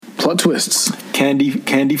Plot twists.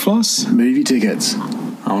 Candy floss. Movie tickets.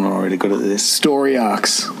 I'm not really good at this. Story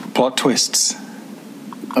arcs. Plot twists.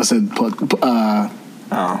 I said plot.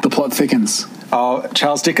 The plot thickens. Oh,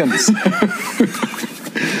 Charles Dickens.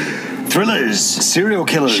 Thrillers. Serial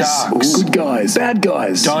killers. Sharks. Good guys. Bad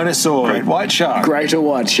guys. Dinosaur. Great white shark. Greater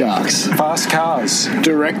white sharks. Fast cars.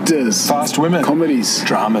 Directors. Fast women. Comedies.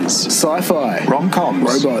 Dramas. Sci-fi.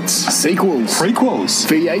 Rom-coms. Robots. Sequels. Prequels.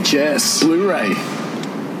 VHS. Blu-ray.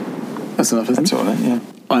 That's enough, isn't it? That's all right, yeah.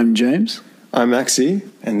 I'm James. I'm Maxie,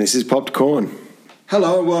 and this is Popped Corn.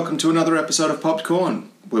 Hello and welcome to another episode of Popped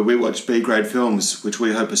Corn, where we watch B-grade films, which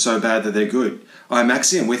we hope are so bad that they're good. I'm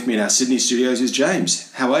Maxie, and with me in our Sydney studios is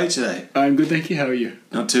James. How are you today? I'm good, thank you. How are you?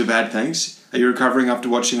 Not too bad, thanks. Are you recovering after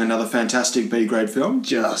watching another fantastic B-grade film?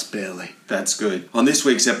 Just barely. That's good. On this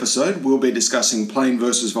week's episode, we'll be discussing Plane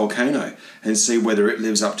vs. Volcano and see whether it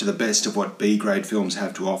lives up to the best of what B-grade films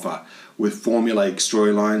have to offer, with formulaic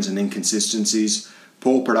storylines and inconsistencies,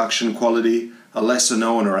 poor production quality, a lesser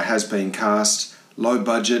known or a has-been cast, low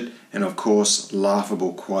budget, and of course,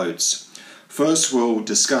 laughable quotes. First, we'll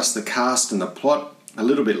discuss the cast and the plot. A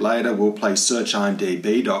little bit later, we'll play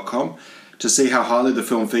searchimdb.com to see how highly the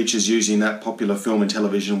film features using that popular film and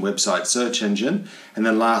television website search engine. And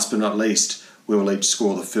then last but not least, we will each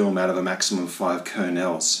score the film out of a maximum of 5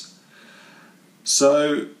 kernels.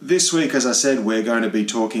 So this week, as I said, we're going to be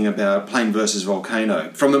talking about Plane vs. Volcano.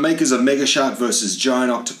 From the makers of Mega Shark vs.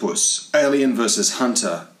 Giant Octopus, Alien vs.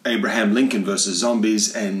 Hunter, Abraham Lincoln vs.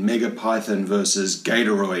 Zombies, and Mega Python vs.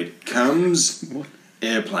 Gatoroid comes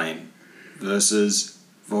Airplane vs.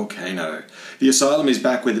 Volcano. The Asylum is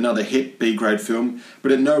back with another hit B-grade film,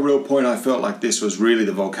 but at no real point I felt like this was really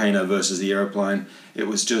the Volcano versus the Aeroplane. It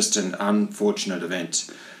was just an unfortunate event.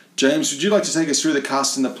 James, would you like to take us through the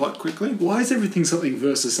cast and the plot quickly? Why is everything something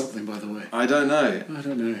versus something, by the way? I don't know.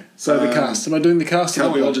 So the cast. Am I doing the cast?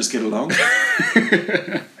 Can't we all just get along?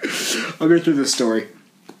 I'll go through the story.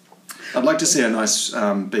 I'd like to see a nice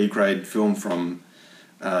B-grade film from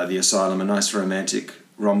The Asylum, a nice romantic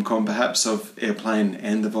rom-com perhaps of Airplane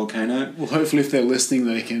and the Volcano. Well, hopefully if they're listening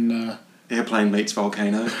they can... Airplane meets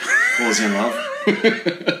Volcano, falls in love.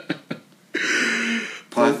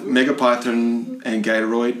 Mega Python and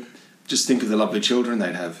Gatoroid, just think of the lovely children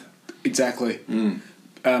they'd have. Exactly. Think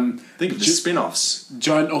of the spin-offs.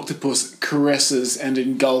 Giant octopus caresses and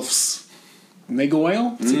engulfs Mega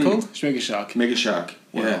Whale? What's it called? Mega Shark. Mega Shark,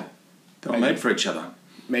 yeah. Wow. They were made for each other.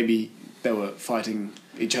 Maybe they were fighting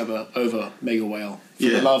each other over Mega Whale. For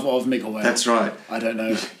Yeah. the love of Mega Whale. That's right. I don't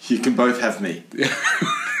know. You can both have me.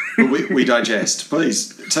 But we digest.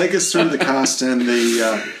 Please, take us through the cast and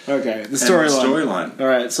the Okay, the storyline. storyline.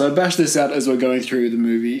 Alright, so I bash this out as we're going through the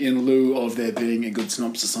movie in lieu of there being a good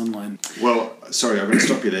synopsis online. Well, sorry, I'm going to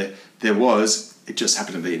stop you there. It just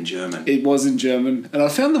happened to be in German. It was in German, and I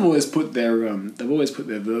found they've always put their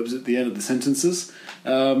verbs at the end of the sentences,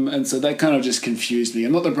 and so that kind of just confused me.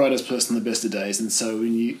 I'm not the brightest person on the best of days, and so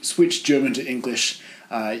when you switch German to English,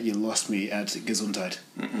 you lost me at Gesundheit.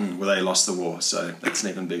 Well, they lost the war, so that's an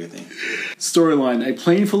even bigger thing. Storyline: a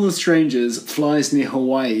plane full of strangers flies near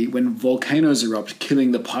Hawaii when volcanoes erupt,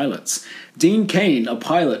 killing the pilots. Dean Cain, a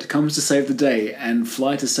pilot, comes to save the day and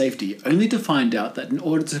fly to safety, only to find out that in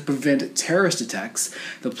order to prevent terrorist attacks,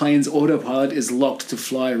 the plane's autopilot is locked to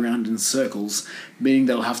fly around in circles, meaning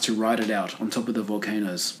they'll have to ride it out on top of the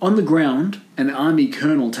volcanoes. On the ground, an army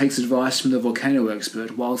colonel takes advice from the volcano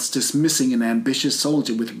expert whilst dismissing an ambitious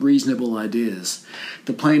soldier with reasonable ideas.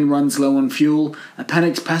 The plane runs low on fuel. A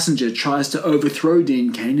panicked passenger tries to overthrow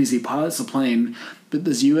Dean Cain as he pilots the plane, but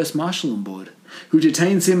there's a US Marshal on board, who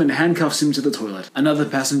detains him and handcuffs him to the toilet. Another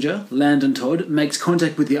passenger, Landon Todd, makes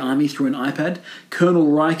contact with the army through an iPad. Colonel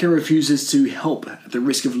Riker refuses to help at the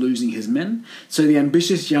risk of losing his men, so the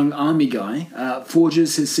ambitious young army guy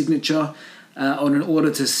forges his signature on an order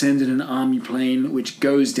to send in an army plane which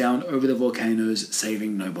goes down over the volcanoes,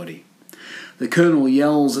 saving nobody. The colonel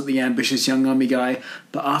yells at the ambitious young army guy,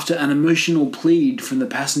 but after an emotional plead from the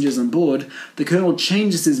passengers on board, the colonel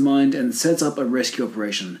changes his mind and sets up a rescue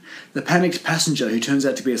operation. The panicked passenger, who turns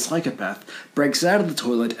out to be a psychopath, breaks out of the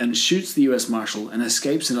toilet and shoots the US Marshal and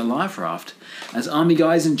escapes in a life raft, as army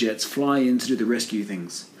guys and jets fly in to do the rescue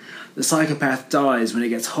things. The psychopath dies when it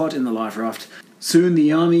gets hot in the life raft. Soon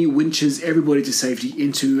the army winches everybody to safety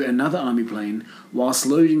into another army plane, whilst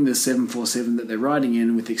loading the 747 that they're riding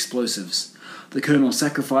in with explosives. The colonel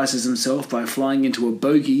sacrifices himself by flying into a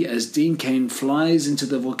bogie as Dean Cain flies into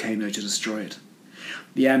the volcano to destroy it.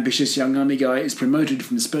 The ambitious young army guy is promoted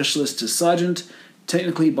from specialist to sergeant,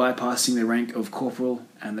 technically bypassing the rank of corporal,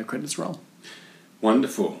 and the credits roll.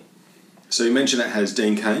 Wonderful. So you mentioned it has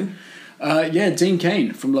Dean Cain? Dean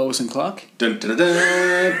Cain from Lois and Clark. Dun, dun,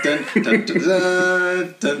 dun, dun, dun, dun,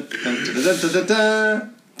 dun, dun,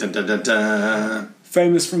 dun, dun, dun, dun, dun.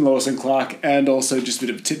 Famous from Lois and Clark, and also just a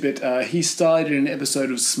bit of a tidbit, he starred in an episode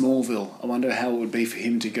of Smallville. I wonder how it would be for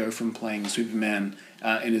him to go from playing Superman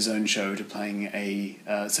in his own show to playing a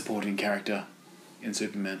supporting character in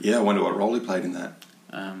Superman. Yeah, I wonder what role he played in that.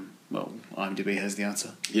 Well, IMDb has the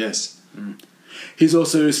answer. Yes. He's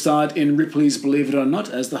also starred in Ripley's Believe It or Not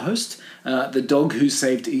as the host, The Dog Who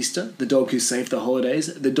Saved Easter, The Dog Who Saved the Holidays,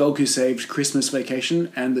 The Dog Who Saved Christmas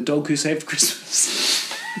Vacation, and The Dog Who Saved Christmas.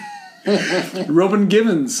 Robin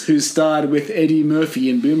Givens, who starred with Eddie Murphy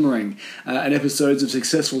in Boomerang, and episodes of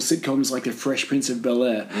successful sitcoms like The Fresh Prince of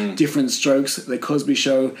Bel-Air, Different Strokes, The Cosby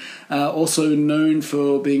Show, also known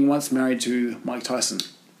for being once married to Mike Tyson,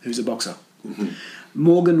 who's a boxer.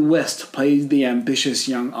 Morgan West played the ambitious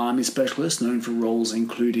young army specialist, known for roles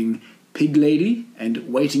including Pig Lady and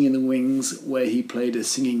Waiting in the Wings, where he played a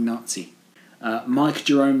singing Nazi. Mike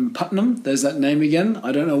Jerome Putnam, there's that name again.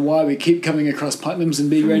 I don't know why we keep coming across Putnams in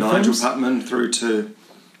B-grade Nigel films. Putnam through to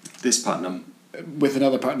this Putnam. With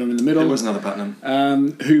another Putnam in the middle. There was another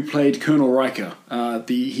Putnam. Who played Colonel Riker.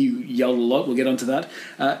 He yelled a lot, we'll get onto that.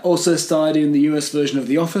 Also starred in the US version of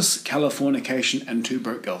The Office, Californication, and Two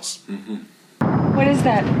Broke Girls. What is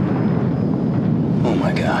that? Oh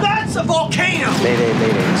my God. That's a volcano! Mayday,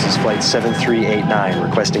 mayday. This is flight 7389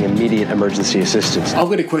 requesting immediate emergency assistance. I've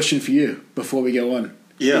got a question for you before we go on.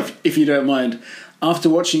 Yeah. If you don't mind. After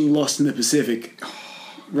watching Lost in the Pacific,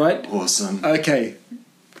 right? Awesome. Okay.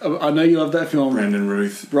 I know you love that film. Brandon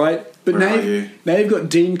Ruth. Right? But Where now, are you? now you've got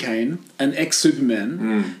Dean Cain, an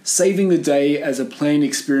ex-Superman, saving the day as a plane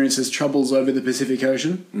experiences troubles over the Pacific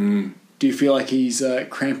Ocean. Do you feel like he's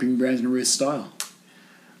cramping Brandon Ruth's style?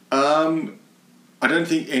 I don't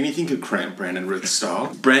think anything could cramp Brandon Ruth's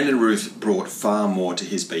style. Brandon Ruth brought far more to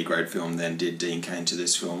his B-grade film than did Dean Cain to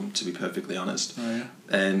this film, to be perfectly honest. Oh, yeah.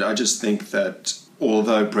 And I just think that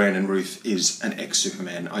although Brandon Ruth is an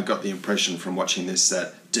ex-Superman, I got the impression from watching this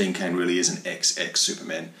that Dean Cain really is an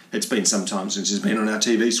ex-Superman. It's been some time since he's been on our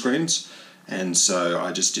TV screens, and so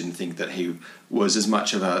I just didn't think that he was as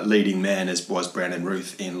much of a leading man as was Brandon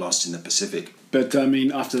Ruth in Lost in the Pacific. But I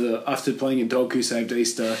mean, after playing A Dog Who Saved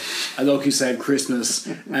Easter, A Dog Who Saved Christmas,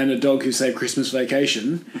 and A Dog Who Saved Christmas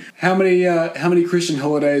Vacation, how many Christian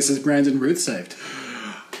holidays has Brandon Ruth saved?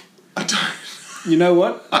 I don't. You know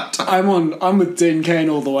what? I'm with Dean Cain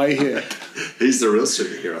all the way here. He's the real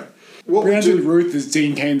superhero. Brandon Ruth is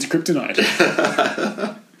Dean Cain's kryptonite.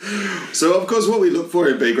 So, of course, what we look for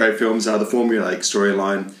in B-grade films are the formulaic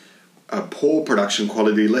storyline, a poor production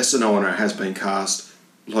quality, lesser known or has been cast,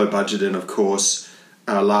 low budget, and, of course,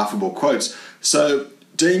 laughable quotes. So,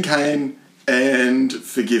 Dean Cain and,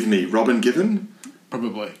 forgive me, Robin Givens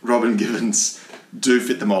do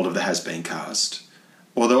fit the mould of the has-been cast.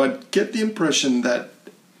 Although I get the impression that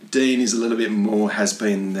Dean is a little bit more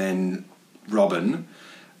has-been than Robin.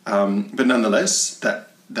 But nonetheless,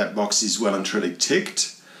 that box is well and truly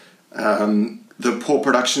ticked. The poor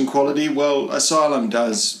production quality, well, Asylum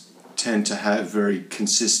does tend to have very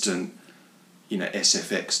consistent,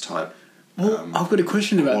 SFX type Well, I've got a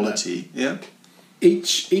question about quality. Yeah.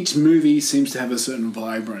 Each movie seems to have a certain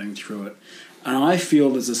vibe running through it. And I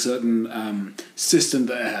feel there's a certain system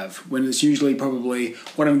that I have, when it's usually probably,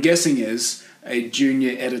 what I'm guessing is, a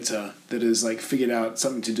junior editor that has figured out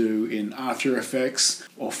something to do in After Effects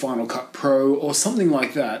or Final Cut Pro or something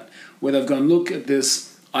like that, where they've gone, look at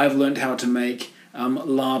this, I've learned how to make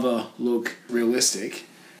lava look realistic.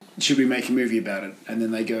 Should we make a movie about it? And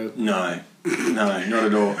then they go... No, not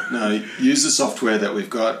at all. No, use the software that we've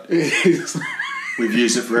got. We've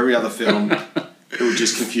used it for every other film. It would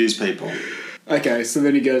just confuse people. Okay, so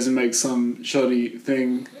then he goes and makes some shoddy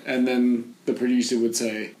thing, and then the producer would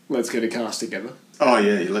say, let's get a cast together. Oh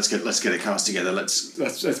yeah, let's get a cast together. Let's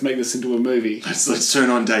make this into a movie. Let's turn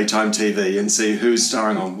on daytime TV and see who's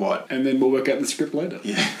starring on what. And then we'll work out the script later.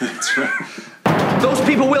 Yeah, that's right. Those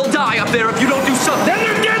people will die up there if you don't do something. Then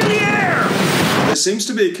they're dead in the air! There seems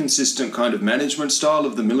to be a consistent kind of management style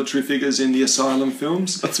of the military figures in the Asylum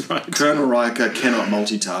films. That's right. Colonel Riker cannot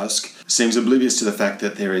multitask. Seems oblivious to the fact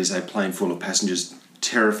that there is a plane full of passengers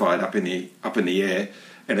terrified up in the air,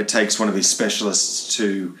 and it takes one of his specialists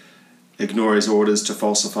to ignore his orders, to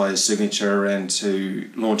falsify his signature, and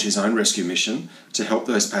to launch his own rescue mission to help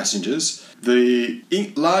those passengers. The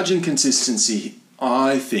large inconsistency,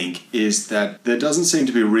 I think, is that there doesn't seem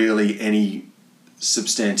to be really any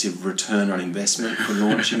substantive return on investment for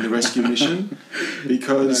launching the rescue mission,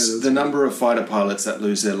 because the number of fighter pilots that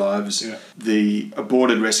lose their lives, the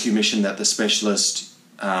aborted rescue mission that the specialist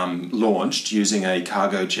launched using a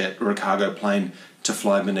cargo jet or a cargo plane to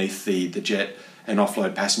fly beneath the jet and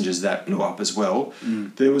offload passengers that blew up as well.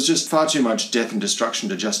 There was just far too much death and destruction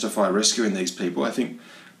to justify rescuing these people. I think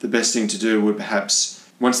the best thing to do would perhaps,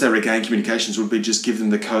 once they regain communications, would be just give them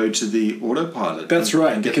the code to the autopilot. That's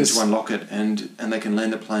right, And get them to unlock it, and they can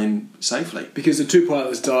land the plane safely. Because the two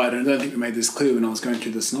pilots died, and I don't think we made this clear when I was going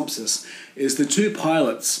through the synopsis, is the two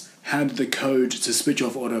pilots had the code to switch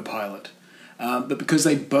off autopilot. But because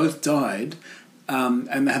they both died,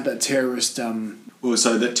 and they had that terrorist... Well,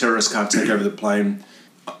 so that terrorists can't take over the plane,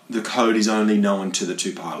 the code is only known to the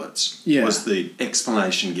two pilots, was the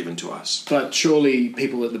explanation given to us. But surely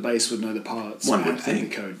people at the base would know the pilots. One would had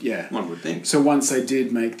think. the code, yeah. One would think. So once they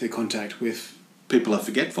did make the contact with... People are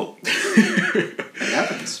forgetful. It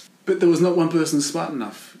happens. But there was not one person smart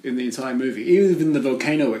enough in the entire movie. Even the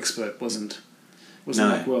volcano expert wasn't No.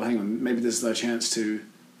 like, well, hang on, maybe there's no chance to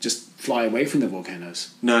just fly away from the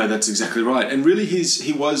volcanoes. No, that's exactly right. And really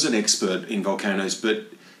he was an expert in volcanoes, but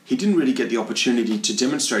he didn't really get the opportunity to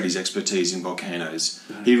demonstrate his expertise in volcanoes.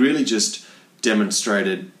 No. He really just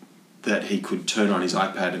demonstrated that he could turn on his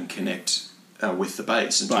iPad and connect with the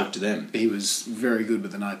base and talk to them. He was very good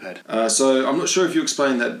with an iPad. So I'm not sure if you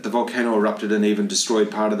explained that the volcano erupted and even destroyed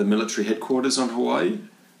part of the military headquarters on Hawaii.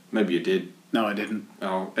 Maybe you did. No, I didn't.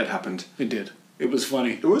 Oh, it happened. It did. It was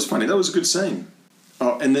funny. It was funny. That was a good scene.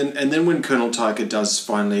 Oh, and then when Colonel Tyker does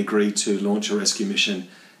finally agree to launch a rescue mission,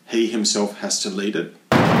 he himself has to lead it.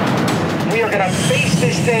 We are going to face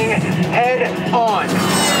this thing head on.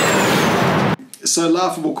 So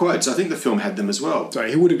laughable quotes. I think the film had them as well. Sorry,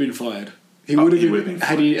 he would have been fired. He would have been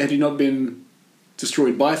had he not been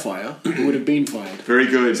destroyed by fire, he would have been fired. Very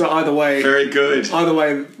good. So either way, very good. Either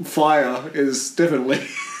way, fire is definitely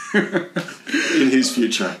in his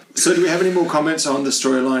future. So do we have any more comments on the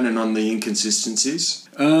storyline and on the inconsistencies?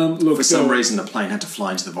 Look, for some reason the plane had to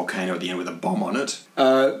fly into the volcano at the end with a bomb on it.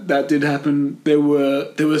 That did happen. There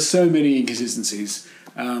were so many inconsistencies.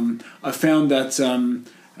 I found that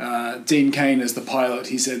Dean Cain, as the pilot,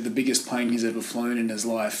 he said the biggest plane he's ever flown in his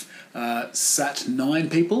life sat 9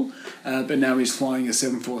 people, but now he's flying a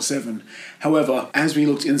 747. However, as we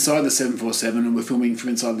looked inside the 747 and we're filming from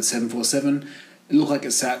inside the 747, it looked like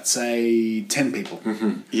it sat, say, 10 people.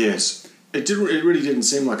 Mm-hmm. Yes. It really didn't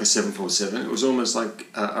seem like a 747. It was almost like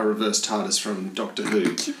a reverse TARDIS from Doctor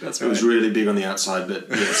Who. That's right. It was really big on the outside, but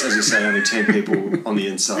yes, as you say, only 10 people on the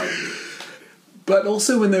inside. But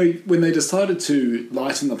also when they decided to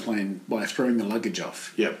lighten the plane by throwing the luggage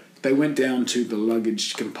off, yep, they went down to the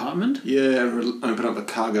luggage compartment. Yeah, open up the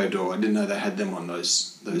cargo door. I didn't know they had them on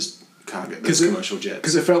those commercial jets.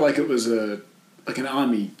 Because it felt like it was like an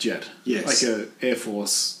army jet. Yes. Like a Air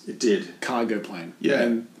Force. It did. Cargo plane. Yeah.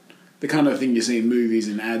 And the kind of thing you see in movies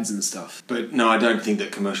and ads and stuff. But no, I don't think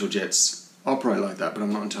that commercial jets operate like that, but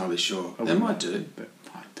I'm not entirely sure. They might do. But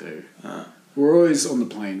might do. We're always on the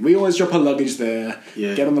plane. We always drop our luggage there,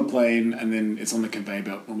 get on the plane, and then it's on the conveyor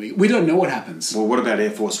belt. When we don't know what happens. Well, what about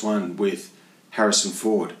Air Force One with Harrison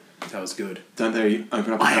Ford? That was good. Don't they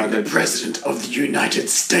open up a I am cargo the President of the United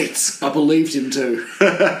States. I believed him too.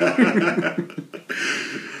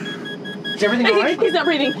 Is everything all right? He's not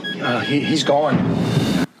breathing. He's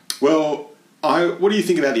gone. Well, what do you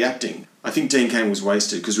think about the acting? I think Dean Cain was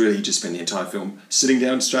wasted because really he just spent the entire film sitting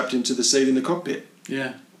down strapped into the seat in the cockpit.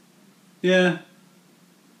 Yeah. Yeah.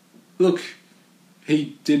 Look,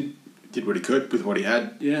 he did what he could with what he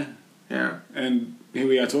had. Yeah. Yeah. And here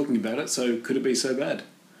we are talking about it, so could it be so bad?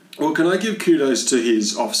 Well, can I give kudos to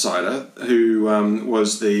his offsider, who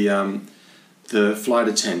was the flight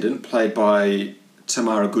attendant, played by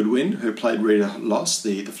Tamara Goodwin, who played Rita Loss,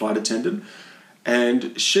 the flight attendant.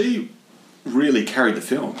 And she really carried the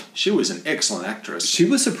film. She was an excellent actress. She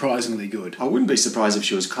was surprisingly good. I wouldn't be surprised if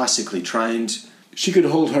she was classically trained. She could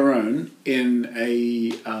hold her own in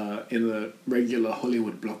a regular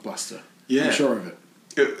Hollywood blockbuster. Yeah. I'm sure of it.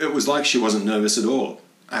 It was like she wasn't nervous at all,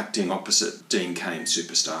 acting opposite Dean Cain,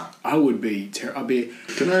 superstar. I would be Can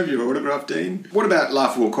I have your autograph, Dean? What about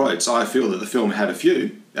laughable quotes? I feel that the film had a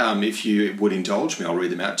few. If you would indulge me, I'll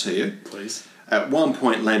read them out to you. Please. At one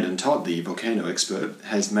point, Landon Todd, the volcano expert,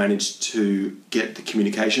 has managed to get the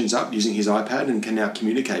communications up using his iPad and can now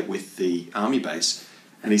communicate with the army base.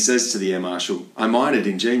 And he says to the air marshal, "I minored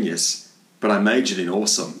in genius, but I majored in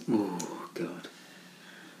awesome." Oh, God.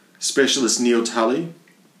 Specialist Neil Tully,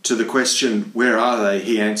 to the question, "Where are they?"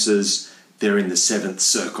 he answers, "They're in the 7th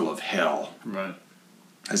circle of hell." Right.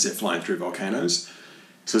 As they're flying through volcanoes.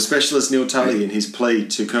 So Specialist Neil Tully, in his plea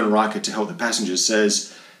to Colonel Riker to help the passengers,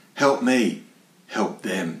 says, "Help me, help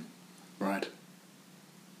them." Right.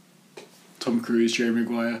 Tom Cruise, Jerry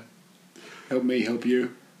Maguire. Help me, help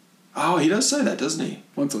you. Oh, he does say that, doesn't he?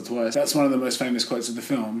 Once or twice. That's one of the most famous quotes of the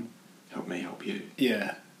film. help me help you.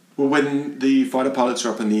 Yeah. Well, when the fighter pilots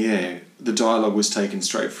are up in the air, the dialogue was taken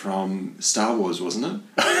straight from Star Wars, wasn't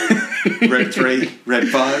it? Red 3, Red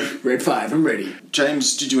 5. Red 5, I'm ready.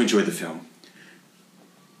 James, did you enjoy the film?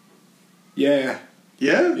 Yeah.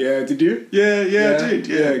 Yeah? Yeah, did you? Yeah, I did.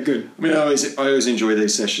 Yeah, good. I mean, I always enjoy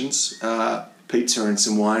these sessions. Pizza and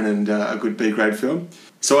some wine and a good B-grade film.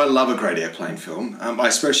 So I love a great airplane film. I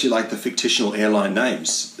especially like the fictional airline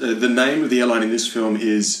names. The name of the airline in this film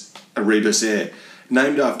is Erebus Air,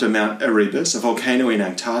 named after Mount Erebus, a volcano in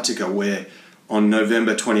Antarctica where on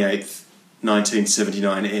November 28th,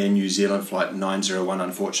 1979, Air New Zealand Flight 901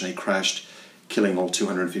 unfortunately crashed, killing all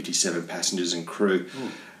 257 passengers and crew.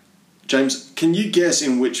 Ooh. James, can you guess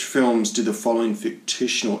in which films do the following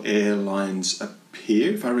fictional airlines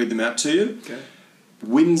appear, if I read them out to you? Okay.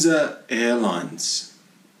 Windsor Airlines.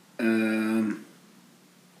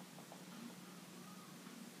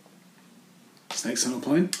 Snakes on a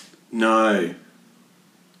Plane? No.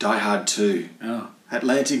 Die Hard 2. Oh.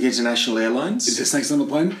 Atlantic International Airlines. Is there Snakes on a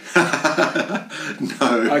Plane?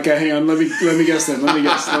 No. Okay, hang on. Let me guess then. Let me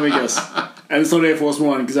guess. And it's not Air Force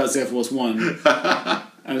One, because that's Air Force One.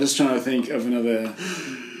 I'm just trying to think of another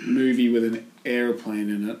movie with an airplane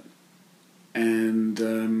in it. And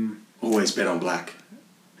Always Bet on Black.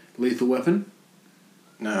 Lethal Weapon?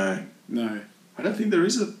 No. I don't think there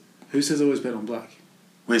is a... Who says Always Bet on Black?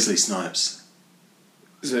 Wesley Snipes.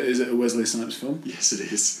 Is it a Wesley Snipes film? Yes, it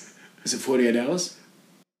is. Is it 48 Hours?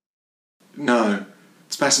 No.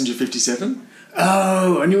 It's Passenger 57.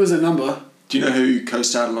 Oh, I knew it was a number. Do you know who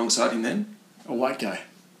co-starred alongside him then? A white guy.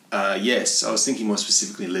 Yes, I was thinking more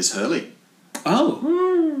specifically Liz Hurley.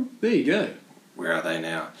 Oh, there you go. Where are they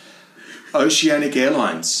now? Oceanic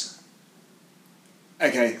Airlines.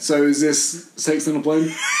 Okay, so is this Sex on a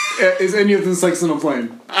Plane? Is any of them Sex on a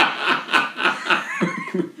Plane?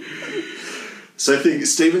 So I think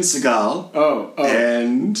Steven Seagal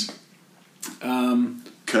and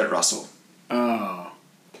Kurt Russell.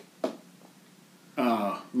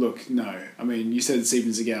 Look, no. I mean, you said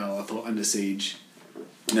Steven Seagal, I thought Under Siege.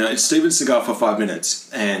 No, it's Steven Seagal for 5 minutes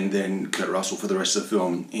and then Kurt Russell for the rest of the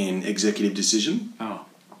film in Executive Decision. Oh,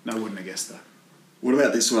 no, I wouldn't have guessed that. What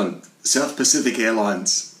about this one? South Pacific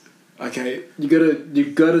Airlines. Okay, you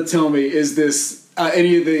gotta tell me, is this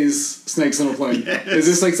any of these Snakes on a Plane? Yes. Is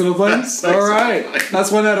this Snakes on a Plane? All right, that's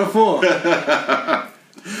 1 out of 4.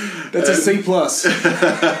 That's a C+.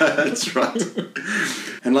 That's right.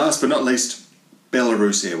 And last but not least,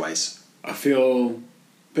 Belarus Airways. I feel...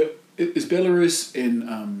 But is Belarus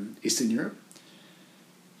in Eastern Europe?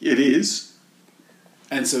 It is.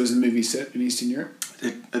 And so is the movie set in Eastern Europe?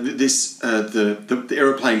 The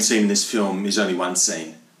aeroplane scene in this film is only one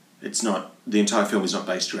scene. It's not... The entire film is not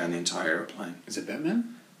based around the entire aeroplane. Is it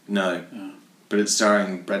Batman? No. Oh. But it's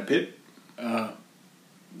starring Brad Pitt. The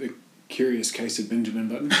Curious Case of Benjamin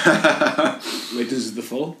Button. Legends of the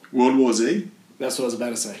Fall. World War Z. That's what I was about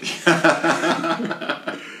to say.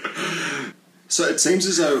 So it seems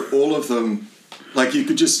as though all of them, like you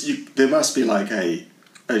could just, there must be like an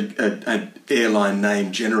airline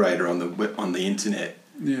name generator on the internet.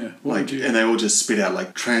 Yeah. And they all just spit out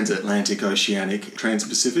like transatlantic, oceanic,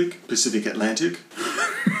 trans-Pacific, Pacific Atlantic.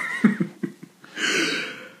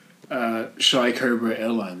 Shy Cobra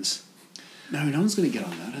Airlines. No one's going to get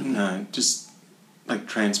on that. No, just like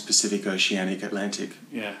trans-Pacific, oceanic, Atlantic.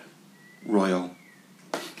 Yeah. Royal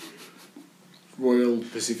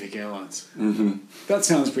Pacific Airlines. Mm-hmm. That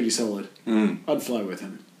sounds pretty solid. Mm. I'd fly with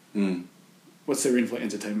him. Mm. What's their in-flight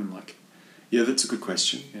entertainment like? Yeah, that's a good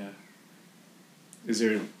question. Yeah. Is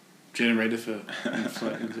there a generator for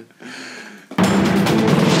in-flight entertainment?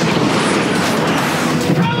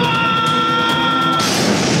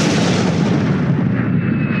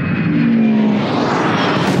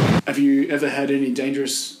 Have you ever had any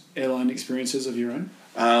dangerous airline experiences of your own?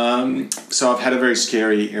 So I've had a very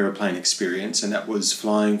scary aeroplane experience, and that was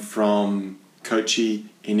flying from Kochi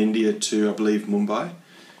in India to, I believe, Mumbai.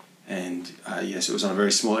 And yes, it was on a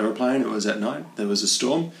very small aeroplane. It was at night. There was a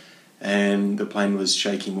storm, and the plane was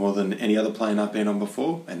shaking more than any other plane I've been on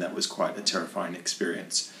before, and that was quite a terrifying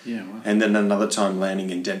experience. Yeah, wow. And then another time landing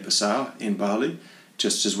in Denpasar in Bali,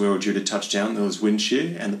 just as we were due to touch down, there was wind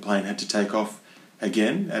shear, and the plane had to take off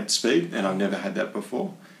again at speed, and I've never had that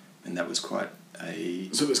before, and that was quite a...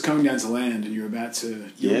 So it was coming down to land, and you were about to...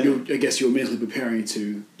 Yeah. I guess you were mentally preparing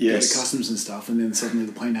to go to customs and stuff, and then suddenly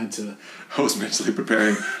the plane had to... I was mentally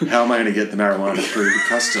preparing, how am I going to get the marijuana through the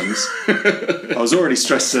customs? I was already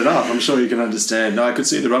stressed it up, I'm sure you can understand. No, I could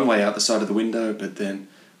see the runway out the side of the window, but then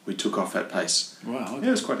we took off at pace. Wow. Okay. Yeah,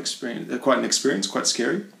 it was quite an experience, quite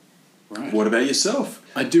scary. Right. What about yourself?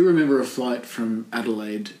 I do remember a flight from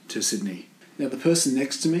Adelaide to Sydney. Now, the person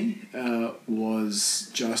next to me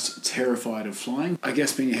was just terrified of flying. I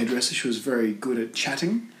guess being a hairdresser, she was very good at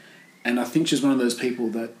chatting. And I think she was one of those people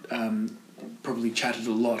that probably chatted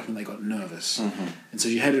a lot when they got nervous. Mm-hmm. And so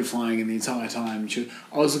she hated flying, and the entire time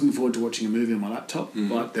I was looking forward to watching a movie on my laptop,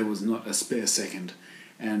 but there was not a spare second.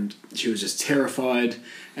 And she was just terrified,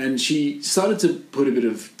 and she started to put a bit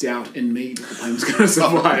of doubt in me that the plane was going to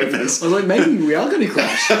survive. I was like, maybe we are going to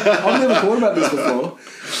crash. I've never thought about this before.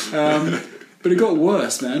 But it got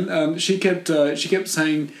worse, man. She kept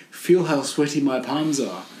saying, "Feel how sweaty my palms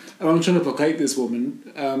are." And I'm trying to placate this woman,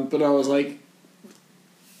 but I was like,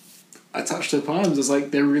 I touched her palms. I was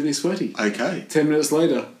like, they're really sweaty. Okay. 10 minutes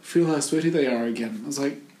later, feel how sweaty they are again. I was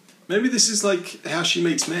like, maybe this is like how she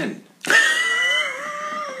meets men.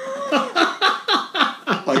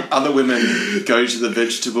 Like other women go to the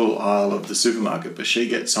vegetable aisle of the supermarket, but she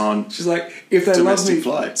gets on. She's like, if they love me,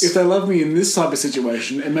 flights. If they love me in this type of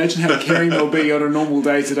situation, imagine how caring they'll be on a normal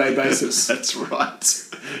day-to-day basis. That's right.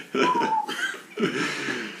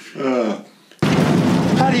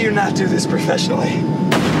 How do you not do this professionally?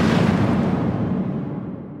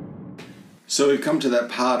 So we've come to that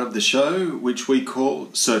part of the show which we call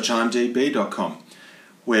searchimdb.com,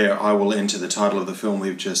 where I will enter the title of the film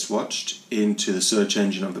we've just watched into the search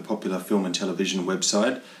engine of the popular film and television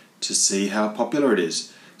website to see how popular it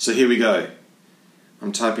is. So here we go.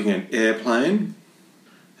 I'm typing in airplane,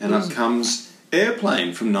 and up comes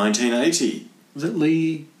Airplane from 1980. Was it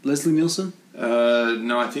Leslie Nielsen?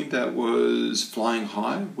 No, I think that was Flying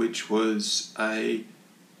High, which was a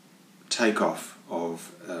takeoff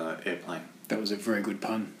of Airplane. That was a very good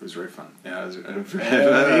pun. It was very fun. Yeah, it was you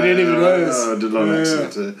didn't even notice. I did not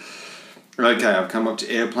accent. Okay, I've come up to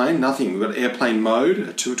Airplane. Nothing. We've got Airplane Mode,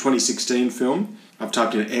 a 2016 film. I've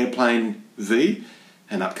typed in Airplane V,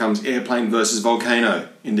 and up comes Airplane versus Volcano,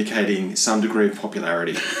 indicating some degree of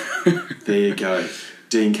popularity. There you go.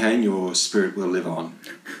 Dean Cain, your spirit will live on.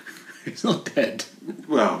 He's not dead.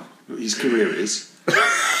 Well, his career is.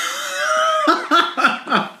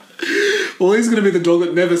 Well, he's going to be the dog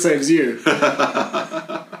that never saves you.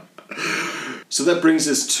 So that brings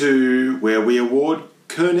us to where we award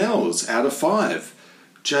Kernels out of 5.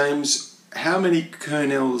 James, how many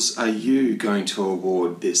Kernels are you going to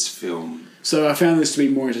award this film? So I found this to be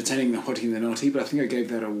more entertaining than Hottie and the Naughty, but I think I gave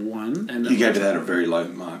that a 1. And You gave that a very low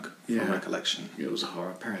mark from Yeah. recollection. It was a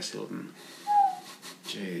horror. Paris Hilton.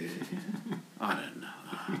 Gee, I don't know.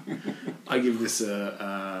 I give this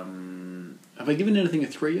a... have I given anything a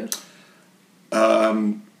 3 yet?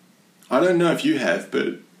 I don't know if you have,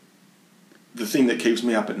 but the thing that keeps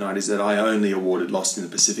me up at night is that I only awarded Lost in the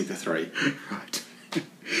Pacific a 3. Right.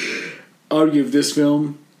 I would give this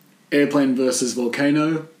film, Airplane versus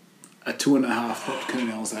Volcano, a 2.5 hot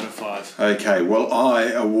kernels out of 5. Okay, well,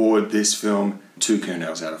 I award this film 2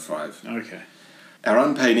 kernels out of 5. Okay. Our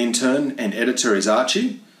unpaid intern and editor is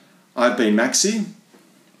Archie. I've been Maxie.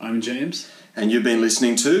 I'm James. And you've been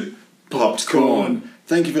listening to Popped Corn.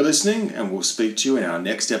 Thank you for listening, and we'll speak to you in our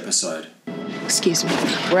next episode. Excuse me.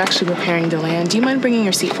 We're actually repairing the land. Do you mind bringing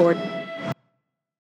your seat forward?